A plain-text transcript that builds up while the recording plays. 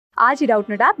आज ही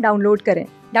Doubtnut app download करें।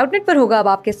 डाउटनट पर होगा अब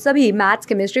आपके सभी मैथ्स,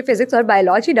 केमिस्ट्री, फिजिक्स और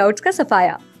बायोलॉजी डाउट्स का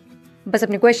सफाया। बस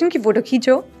अपने क्वेश्चन की फोटो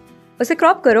खींचो, उसे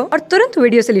क्रॉप करो और तुरंत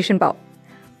वीडियो सॉल्यूशन पाओ।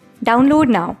 Download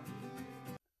now.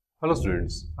 Hello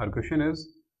students, our question is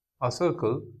a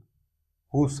circle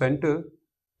whose center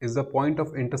is the point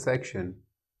of intersection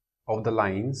of the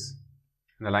lines,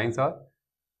 and the lines are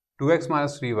 2x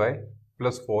minus 3y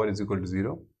plus 4 is equal to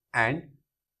 0 and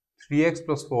 3x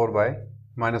plus 4y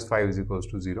minus 5 is equals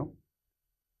to 0,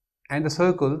 and the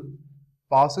circle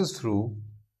passes through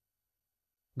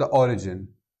the origin,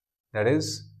 that is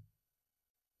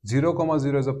 0 comma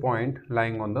 0 is a point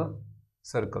lying on the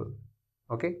circle.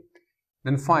 Okay,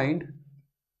 then find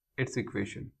its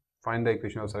equation. Find the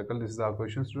equation of circle. This is our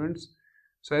question, students.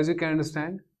 So as you can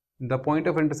understand, the point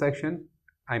of intersection,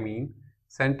 I mean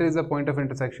center, is the point of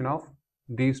intersection of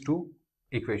these two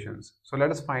equations. So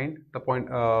let us find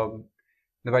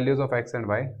the values of x and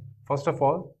y. First of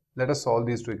all, let us solve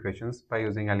these two equations by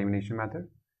using elimination method.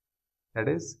 That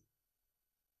is,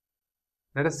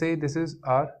 let us say this is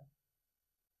our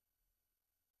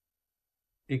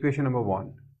equation number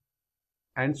 1,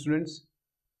 and students,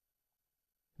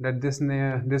 let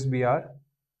this be our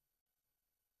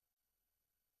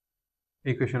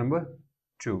equation number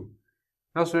 2.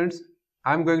 Now students,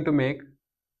 I am going to make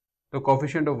the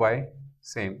coefficient of y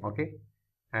same, okay,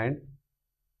 and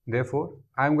therefore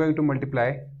I am going to multiply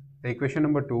the equation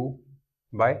number 2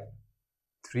 by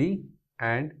 3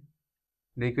 and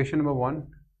the equation number 1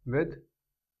 with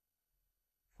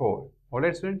 4.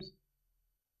 Alright students,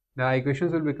 the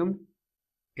equations will become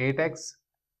 8x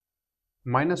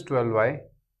minus 12y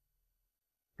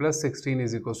plus 16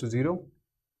 is equals to 0,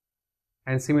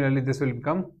 and similarly this will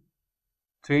become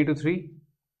 3 into 3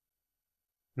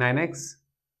 9x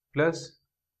plus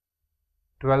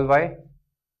 12y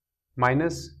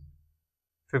minus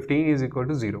 15 is equal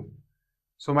to 0.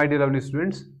 So my dear lovely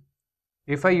students,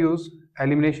 if I use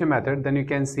elimination method, then you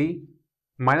can see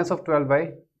minus of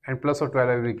 12y and plus of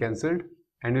 12y will be cancelled,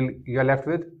 and you are left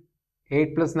with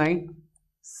 8 plus 9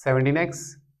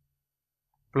 17x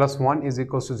plus 1 is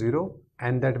equals to 0,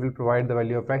 and that will provide the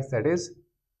value of x, that is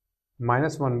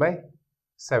minus 1 by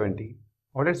 70.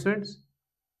 Alright students,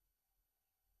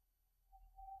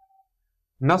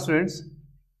 now students,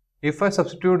 if I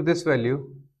substitute this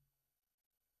value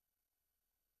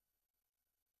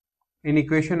in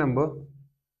equation number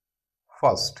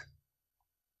first,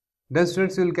 then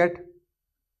students you will get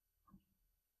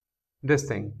this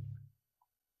thing,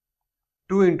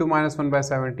 2 into minus 1 by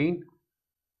 17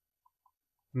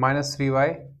 minus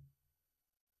 3y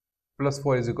plus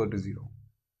 4 is equal to 0,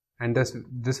 and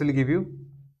this will give you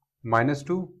minus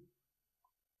 2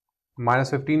 minus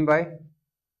 15 by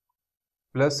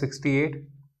plus 68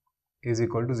 is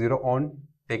equal to 0 on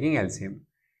taking LCM.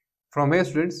 From here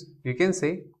students, you can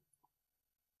say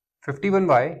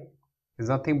 51y is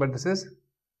nothing but this is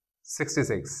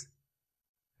 66,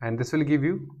 and this will give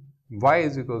you y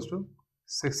is equals to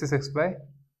 66 by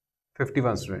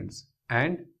 51 students,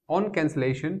 and on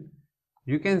cancellation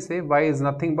you can say y is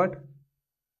nothing but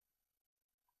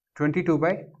 22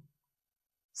 by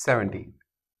 17.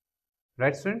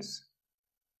 Right students?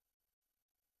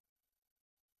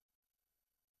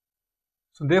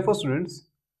 So therefore students,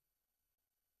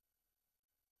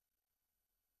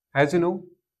 as you know,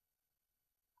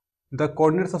 the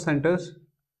coordinates of centers,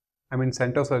 I mean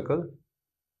center of circle,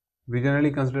 we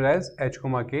generally consider as h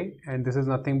comma k, and this is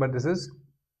nothing but this is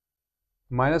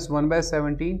minus 1 by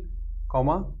 17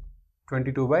 comma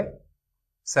 22 by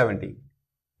 17.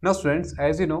 Now students,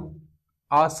 as you know,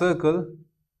 our circle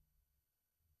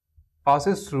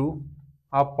passes through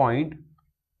a point,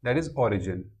 that is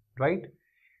origin, right?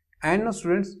 And now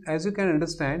students, as you can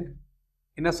understand,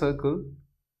 in a circle,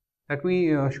 let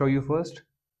me show you first.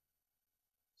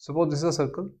 Suppose this is a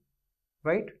circle,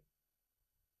 right?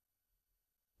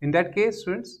 In that case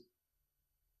students,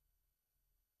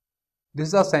 this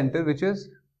is our center, which is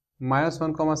minus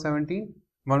 1 comma 17,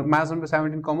 minus 1 by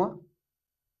 17 comma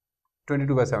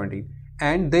 22 by 17,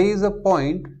 and there is a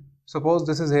point, suppose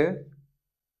this is here,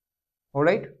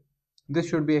 alright, this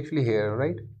should be actually here,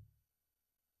 right?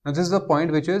 Now this is the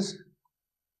point which is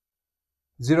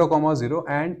 0 comma 0,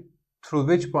 and through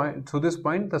this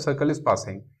point the circle is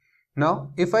passing.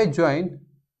 Now if I join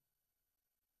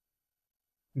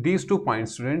these 2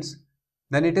 points students,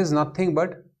 then it is nothing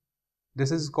but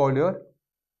this is called your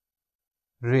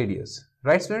radius,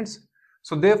 right students?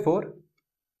 So therefore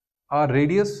our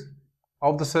radius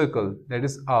of the circle, that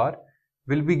is r,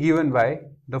 will be given by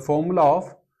the formula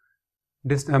of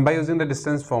by using the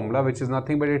distance formula, which is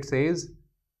nothing but it says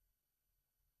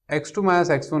x2 minus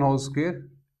x1 whole square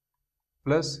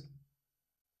plus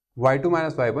y2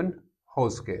 minus y1 whole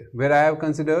square, where I have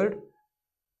considered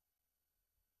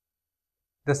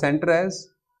the center as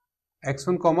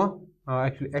x1 comma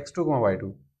actually x2 comma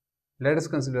y2. Let us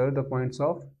consider the points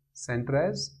of center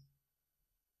as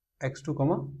x2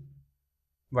 comma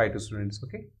y2, students.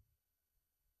 Okay,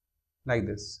 like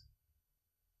this,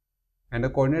 and the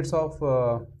coordinates of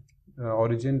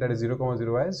origin, that is 0 comma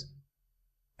 0, as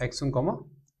x1 comma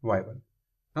y1.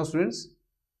 Now students,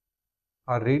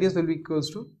 our radius will be equals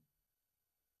to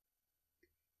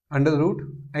under the root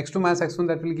x2 minus x1,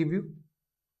 that will give you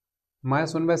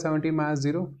minus 1 by 17 minus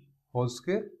 0 whole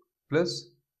square, plus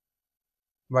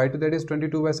y2, that is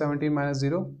 22 by 17 minus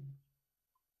 0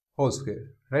 whole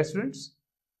square. Right students?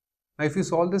 Now if you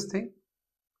solve this thing,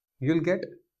 you will get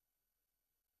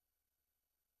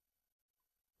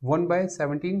 1 by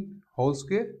 17 whole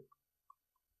square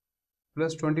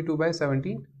plus 22 by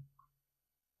 17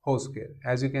 whole square.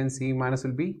 As you can see, minus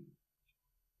will be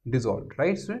dissolved.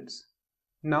 Right students?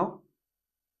 Now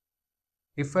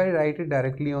if I write it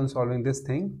directly on solving this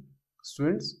thing,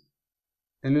 students,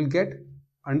 then you will get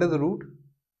under the root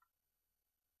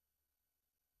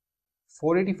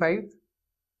 485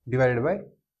 divided by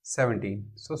 17.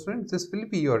 So students, this will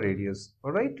be your radius.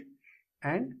 Alright,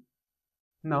 and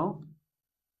now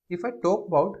if I talk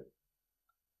about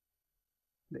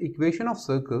the equation of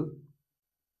circle,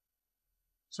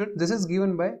 so this is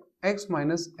given by x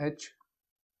minus h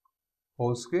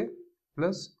whole square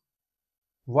plus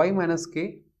y minus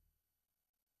k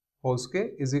whole square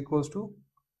is equals to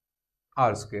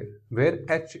r square, where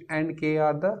h and k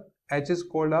are the, h is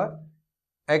called our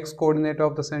x coordinate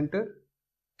of the center,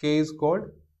 k is called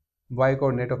y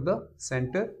coordinate of the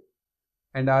center,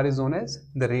 and r is known as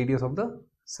the radius of the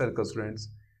circle, students.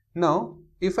 Now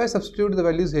if I substitute the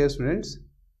values here, students,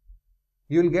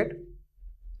 you will get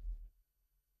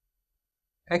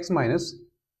x minus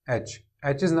h.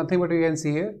 H is nothing but you can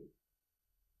see here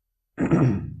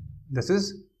this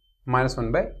is minus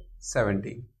 1 by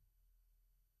 17,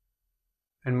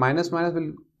 and minus minus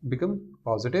will become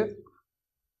positive.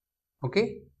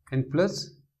 Okay, and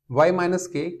plus y minus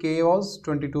k, k was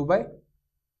 22 by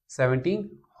 17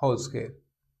 whole square,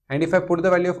 and if I put the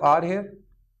value of r here,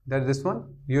 that is this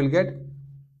one, you will get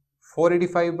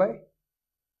 485 by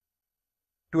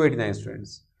 289,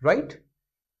 students. Right?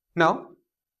 Now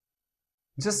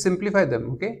just simplify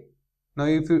them. Okay, now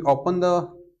if you open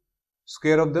the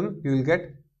square of them, you will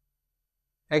get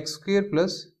x square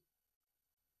plus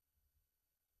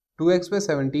 2x by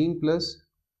 17 plus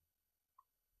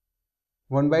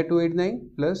 1 by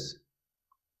 289 plus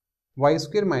y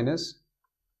square minus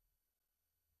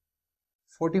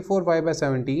 44y by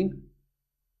 17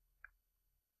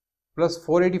 plus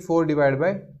 484 divided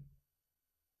by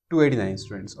 289,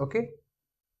 students. Okay,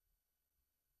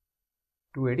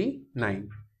 289,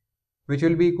 which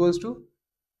will be equals to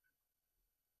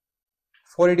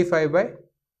 485 by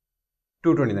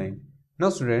 229. Now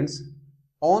students,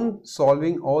 on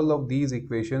solving all of these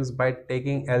equations by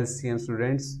taking LCM,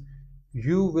 students,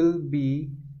 you will be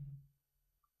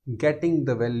getting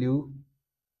the value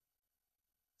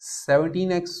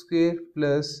 17x square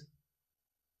plus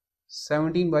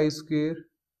 17y square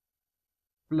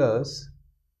plus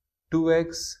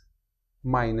 2x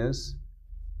minus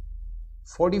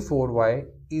 44y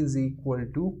is equal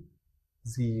to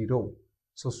 0.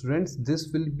 So students, this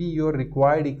will be your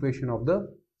required equation of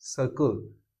the circle,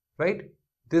 right?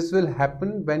 This will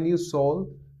happen when you solve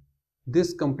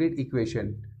this complete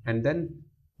equation, and then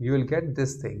you will get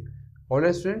this thing.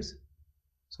 Alright students,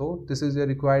 so this is your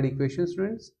required equation,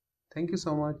 students. Thank you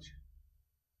so much.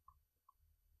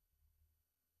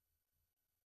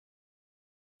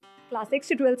 Class 6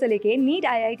 से 12 से लेके NEET,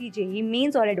 IIT, JEE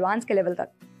mains और advance के level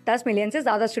तक 10 million से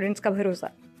ज़्यादा students का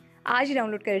भरोसा। आज ही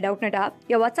डाउनलोड करें डाउटनेट ऐप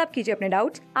या व्हाट्सएप कीजिए अपने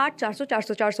डाउट्स 8400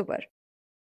 400 400 पर।